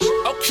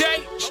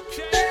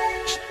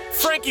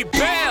Franky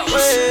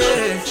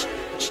Bells.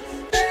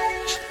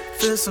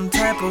 Feel some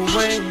type of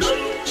way.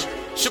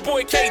 It's your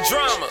boy K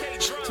Drama.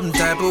 Some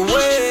type of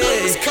way.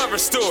 It's cover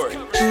story.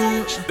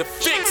 The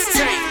fix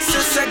tape.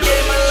 Since I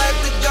gave my life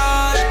to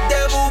God, the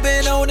devil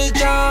been on his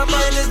job.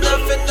 Man, there's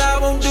nothing I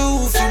won't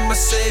do for my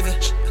savior.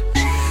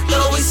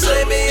 Though he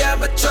slay me,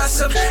 I'ma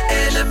trust him.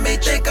 Enemy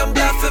think I'm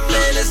bluffing,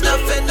 man, there's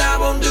nothing I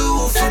won't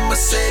do for my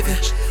savior.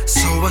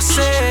 So I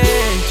say,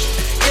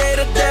 yeah,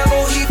 the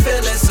devil, he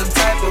feeling some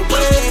type of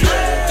way.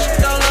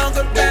 No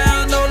longer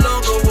bound, no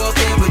longer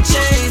walking with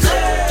chains.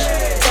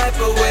 Type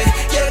of way,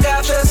 yeah,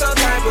 God feel some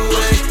type of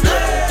way.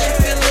 If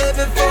you're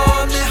living for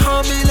him, then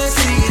homie, let's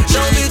see it.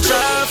 Don't be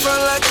trying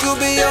front like you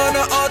be on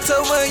the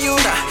altar when you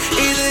not.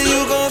 Either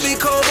you gon' be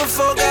cold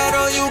before God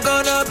or you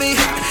gonna be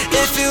hot.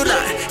 If you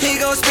not, he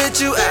gon'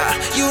 spit you out.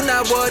 You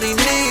not what he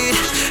need.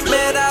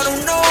 Man, I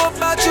don't know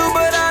about you,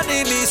 but I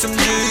need me some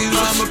Jesus.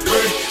 I'ma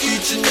pray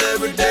each and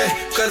every day,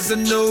 cause I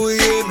know he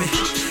hear me.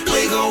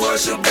 We gon'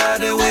 worship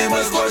God and we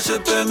must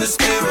worship him in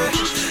spirit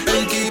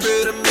and keep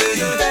it a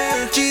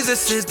million.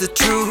 Jesus is the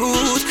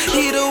truth,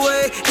 he the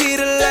way, he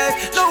the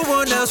life, no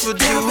one else would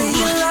do. Tell me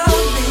you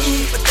love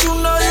me, but you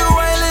know you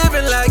ain't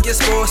living like you're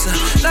supposed to.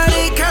 Now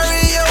they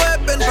carry your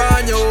weapon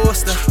on your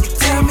holster. You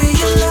tell me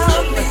you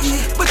love me,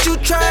 but you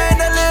trying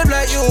to live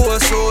like you a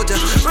soldier.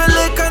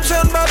 Really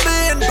concerned about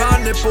being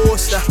on the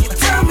poster. You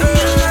tell me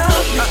you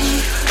love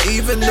me,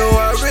 even though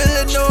I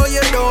really know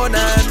you don't.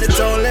 And it's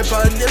only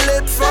on your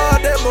lip for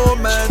the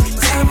moment.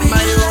 Tell me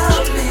you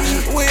love me.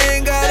 We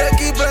ain't gotta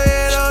keep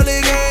playing all the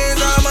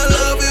games. I'ma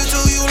love you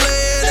till you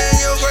laying in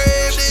your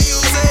grave. Then you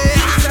say,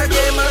 I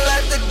gave my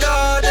life to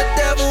God. The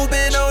devil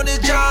been on his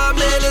job.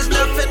 Man, there's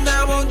nothing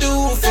I won't do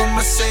for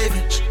my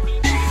savior.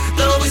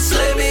 Though he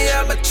slay me,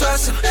 I'ma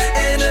trust him.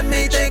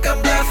 Enemy think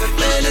I'm bluffing.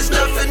 Man, there's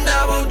nothing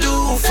I won't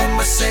do for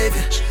my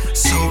savior.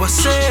 So I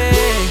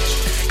say,